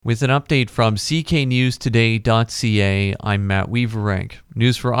With an update from cknewstoday.ca, I'm Matt Weaverank.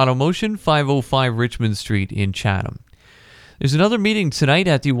 News for Automotion, 505 Richmond Street in Chatham. There's another meeting tonight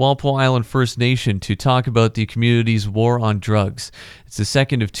at the Walpole Island First Nation to talk about the community's war on drugs. It's the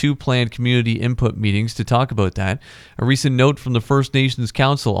second of two planned community input meetings to talk about that. A recent note from the First Nations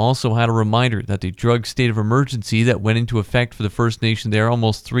Council also had a reminder that the drug state of emergency that went into effect for the First Nation there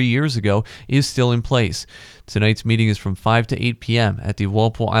almost 3 years ago is still in place. Tonight's meeting is from 5 to 8 p.m. at the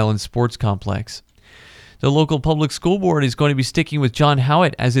Walpole Island Sports Complex. The local public school board is going to be sticking with John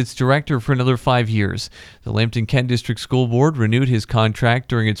Howitt as its director for another 5 years. The Chatham-Kent District School Board renewed his contract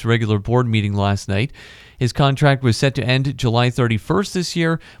during its regular board meeting last night. His contract was set to end July 31st this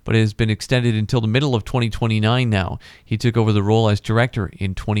year, but it has been extended until the middle of 2029 now. He took over the role as director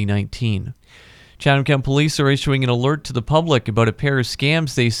in 2019. Chatham-Kent police are issuing an alert to the public about a pair of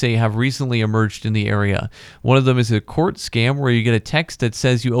scams they say have recently emerged in the area. One of them is a court scam where you get a text that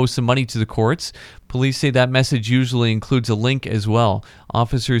says you owe some money to the courts. Police say that message usually includes a link as well.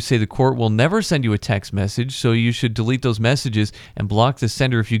 Officers say the court will never send you a text message, so you should delete those messages and block the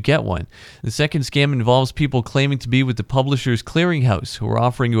sender if you get one. The second scam involves people claiming to be with the Publishers Clearinghouse, who are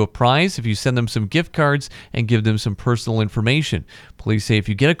offering you a prize if you send them some gift cards and give them some personal information. Police say if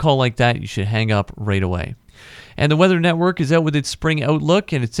you get a call like that, you should hang up right away. And the Weather Network is out with its spring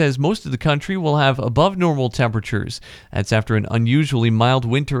outlook, and it says most of the country will have above normal temperatures. That's after an unusually mild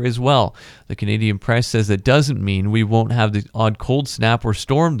winter as well. The Canadian Press says that doesn't mean we won't have the odd cold snap or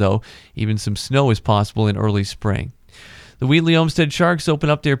storm, though. Even some snow is possible in early spring. The Wheatley-Olmsted Sharks open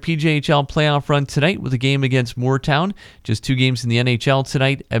up their PJHL playoff run tonight with a game against Moortown. Just 2 games in the NHL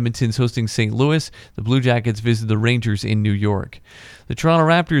tonight. Edmonton's hosting St. Louis. The Blue Jackets visit the Rangers in New York. The Toronto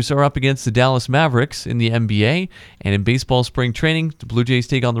Raptors are up against the Dallas Mavericks in the NBA. And in baseball spring training, the Blue Jays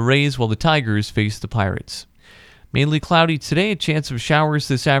take on the Rays while the Tigers face the Pirates. Mainly cloudy today, a chance of showers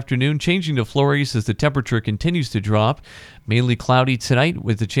this afternoon, changing to flurries as the temperature continues to drop. Mainly cloudy tonight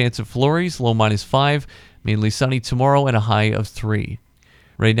with a chance of flurries, low -5. Mainly sunny tomorrow and a high of 3.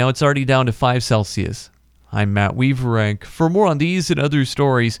 Right now it's already down to 5 Celsius. I'm Matt Weaverank. For more on these and other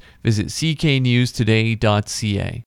stories, visit cknewstoday.ca.